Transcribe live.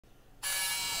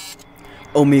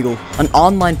OMEGLE, an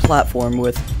online platform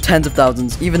with tens of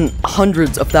thousands, even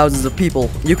hundreds of thousands of people.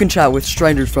 You can chat with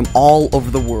strangers from all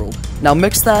over the world. Now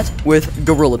mix that with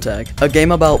Gorilla Tag, a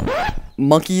game about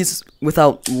monkeys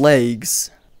without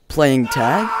legs playing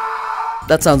tag?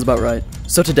 That sounds about right.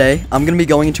 So today, I'm gonna be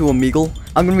going into OMEGLE.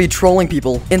 I'm gonna be trolling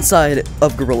people inside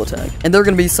of Gorilla Tag. And they're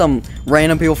gonna be some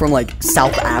random people from like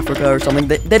South Africa or something.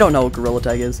 They don't know what Gorilla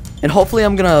Tag is. And hopefully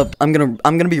I'm gonna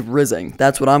be rizzing.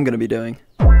 That's what I'm gonna be doing.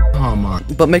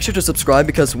 But make sure to subscribe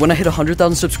because when I hit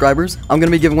 100,000 subscribers, I'm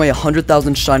gonna be giving away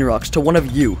 100,000 shiny rocks to one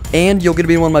of you. And you'll get to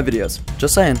be in one of my videos.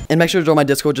 Just saying. And make sure to join my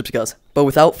Discord just because. But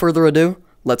without further ado,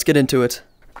 let's get into it.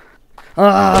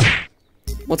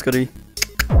 What's goody?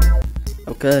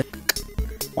 Okay.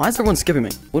 Why is everyone skipping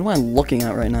me? What am I looking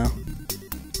at right now?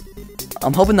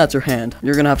 I'm hoping that's your hand.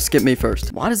 You're gonna have to skip me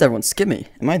first. Why does everyone skip me?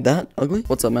 Am I that ugly?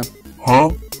 What's up, man? Huh?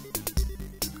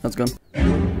 How's it going?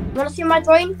 Wanna see my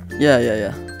drawing?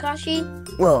 Yeah. Kashi,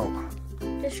 Whoa.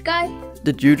 this guy.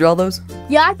 Did you draw those?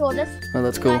 Yeah, I draw this. Oh,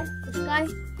 that's cool. This guy,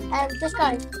 and this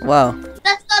guy. Wow.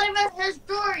 That's not even his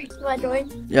drawing. This is my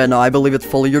drawing. Yeah, no, I believe it's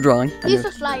fully your drawing. He's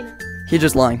just lying. He's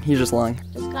just lying. He's just lying.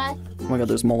 This guy, Oh my god,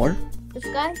 there's more. this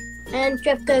guy, and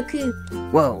Jeff Goku.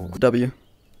 Whoa. W.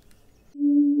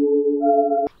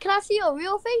 Can I see your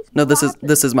real face? No, this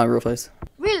is my real face.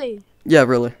 Really? Yeah,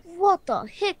 really. What the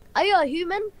heck? Are you a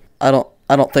human? I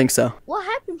don't think so. What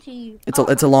happened to you?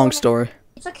 It's a long story.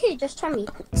 It's okay, just tell me.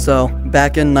 So,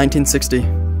 back in 1960,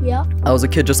 Yeah? I was a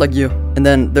kid just like you. And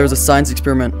then there was a science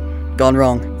experiment gone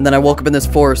wrong. And then I woke up in this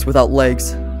forest without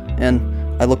legs. And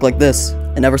I look like this.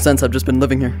 And ever since, I've just been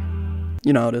living here.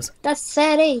 You know how it is. That's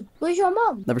sad, eh? Where's your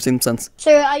mom? Never seen them since.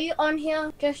 So, are you on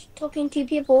here just talking to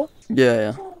people?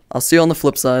 Yeah. I'll see you on the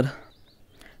flip side.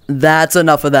 That's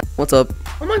enough of that. What's up?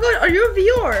 Oh my god, are you a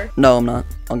viewer? No, I'm not.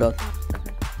 Oh god.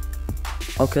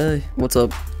 Okay, what's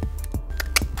up?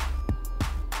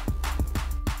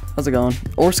 How's it going?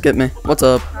 Or skip me. What's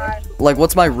up? Hi. Like,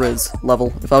 what's my Riz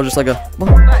level? If I was just like a...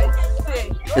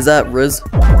 Is that Riz?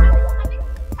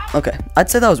 Okay, I'd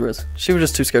say that was Riz. She was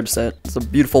just too scared to say it. It's a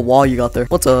beautiful wall you got there.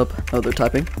 What's up? Oh, they're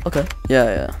typing. Okay.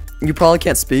 Yeah. You probably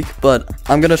can't speak, but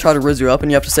I'm gonna try to Riz you up, and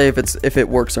you have to say if it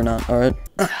works or not. All right.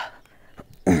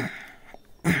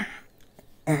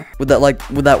 Would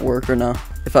that work or no?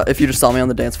 If you just saw me on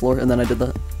the dance floor and then I did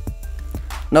that?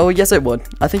 No, yes it would.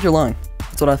 I think you're lying.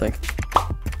 That's what I think.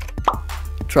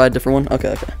 Try a different one?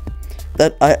 Okay.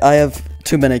 That I have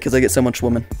too many because I get so much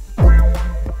women.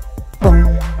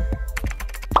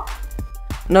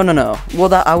 No. Well,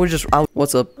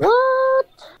 what's up? What?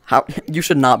 How you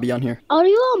should not be on here. Are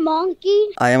you a monkey?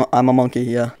 I'm a monkey,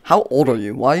 yeah. How old are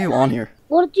you? Why are you on here?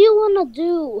 What do you want to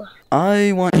do?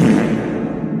 I want...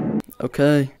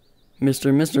 Okay.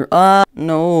 Mister.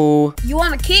 No. You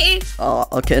want a kitty?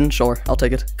 A kitten? Sure. I'll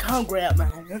take it. Come grab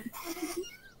mine.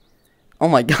 Oh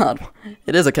my god.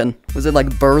 It is a kitten. Was it like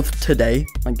birthed today?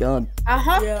 My god.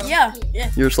 Uh-huh. Yeah.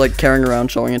 You're just like carrying around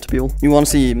showing it to people. You want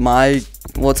to see my...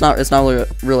 Well, it's not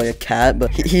really a cat, but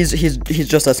he's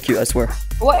just as cute, I swear.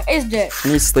 What is that?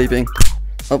 And he's sleeping.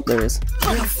 Oh, there he is.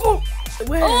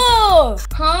 Where? Oh!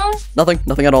 Huh?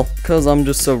 Nothing at all. Cause I'm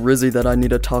just so rizzy that I need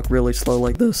to talk really slow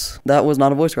like this. That was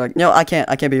not a voice crack. No, I can't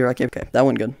be here. Okay, that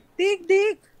went good.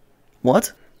 Dick.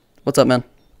 What? What's up, man?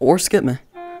 Or skip me.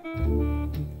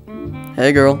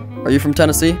 Hey, girl. Are you from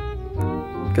Tennessee?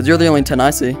 Cause you're the only 10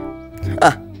 I see.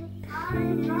 Ah.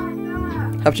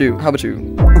 How about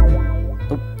you?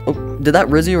 Oh, did that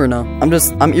rizz you or no?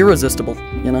 I'm irresistible.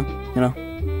 You know.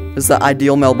 It's the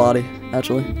ideal male body,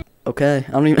 actually. Okay,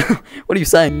 I don't even... What are you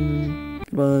saying?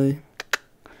 Goodbye.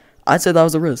 I'd say that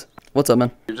was a Riz. What's up,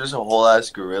 man? You're just a whole ass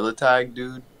Gorilla Tag,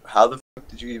 dude. How the fuck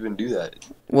did you even do that?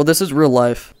 Well, this is real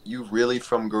life. You really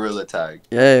from Gorilla Tag?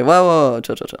 Yay, whoa,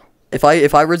 chill. If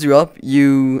I Riz you up, I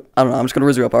don't know, I'm just gonna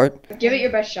Riz you up, alright? Give it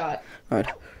your best shot. Alright.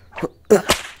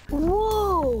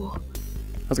 Whoa.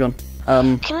 How's it going?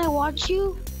 Can I watch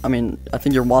you? I mean, I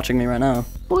think you're watching me right now.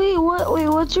 Wait,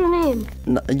 what's your name?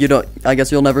 You don't, I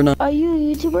guess you'll never know. Are you a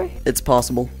YouTuber? It's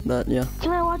possible that, yeah.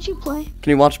 Can I watch you play?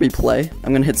 Can you watch me play?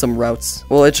 I'm gonna hit some routes.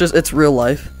 Well, it's real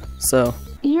life, so.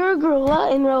 You're a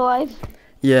gorilla in real life?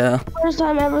 Yeah. First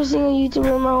time ever seeing a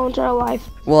YouTuber in my whole entire life.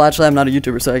 Well, actually, I'm not a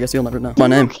YouTuber, so I guess you'll never know. My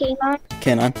name? Canine.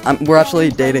 Canine. We're actually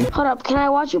dating. Hold up, can I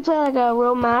watch you play like a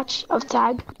real match of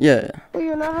tag? Yeah. Oh,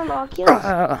 you're not an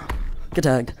Oculus? Get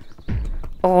tagged.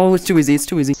 Oh, it's too easy.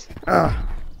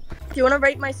 Do you want to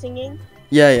rate my singing?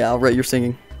 Yeah, I'll rate your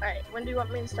singing. Alright, when do you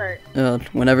want me to start?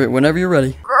 Whenever you're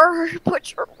ready.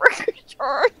 Put your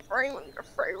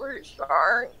favorite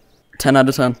song. 10 out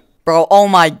of 10. Bro, oh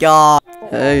my god.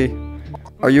 Hey,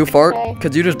 are you a fart?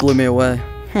 Cause you just blew me away.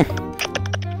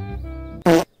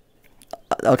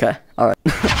 Okay, alright.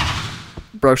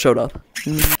 Bro showed up.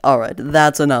 Alright,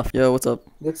 that's enough. Yo, what's up?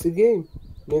 That's the game.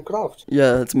 Minecraft.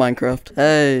 Yeah, it's Minecraft.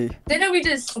 Hey. Didn't we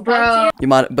just, bro? You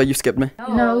might, but you skipped me.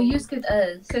 No, you skipped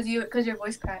us. Cause your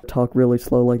voice cracked. Talk really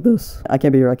slow like this. I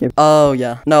can't be here, I can't. Oh,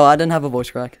 yeah. No, I didn't have a voice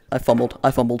crack. I fumbled.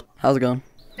 How's it going?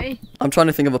 Hey. I'm trying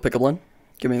to think of a pickup line.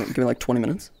 Give me like 20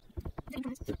 minutes.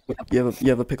 You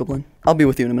have a pickup line? I'll be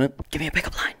with you in a minute. Give me a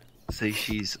pickup line. Say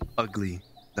she's ugly.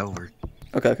 That'll work.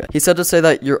 Okay. He said to say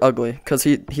that you're ugly, cause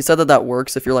he said that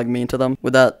works if you're like mean to them.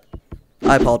 With that,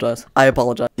 I apologize.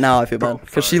 Now I feel bad,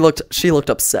 cause she looked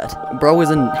upset. Bro was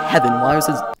in heaven. Why was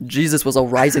Jesus was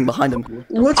rising behind him?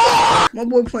 What? My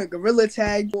boy playing gorilla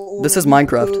tag. This is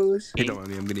Minecraft. Hey, don't mind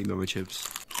me. I'm getting no chips.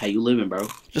 How you living, bro?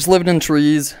 Just living in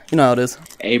trees. You know how it is.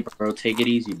 Hey, bro, take it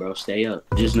easy, bro. Stay up.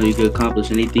 Just know you can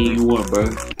accomplish anything you want, bro.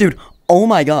 Dude, oh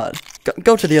my god.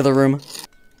 Go to the other room.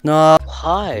 Nah.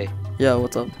 Hi. Yeah,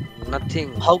 what's up?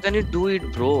 Nothing. How can you do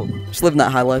it, bro? Just living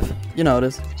that high life. You know how it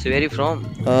is. So where are you from?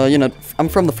 You know, I'm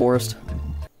from the forest.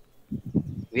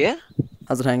 Where?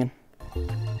 How's it hanging?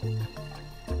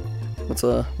 What's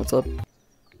up?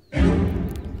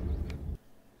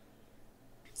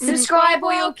 Subscribe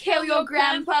or you'll kill your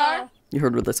grandpa. You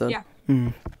heard what they said. Yeah. Hmm.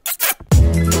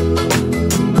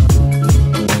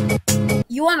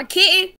 You want a kitty?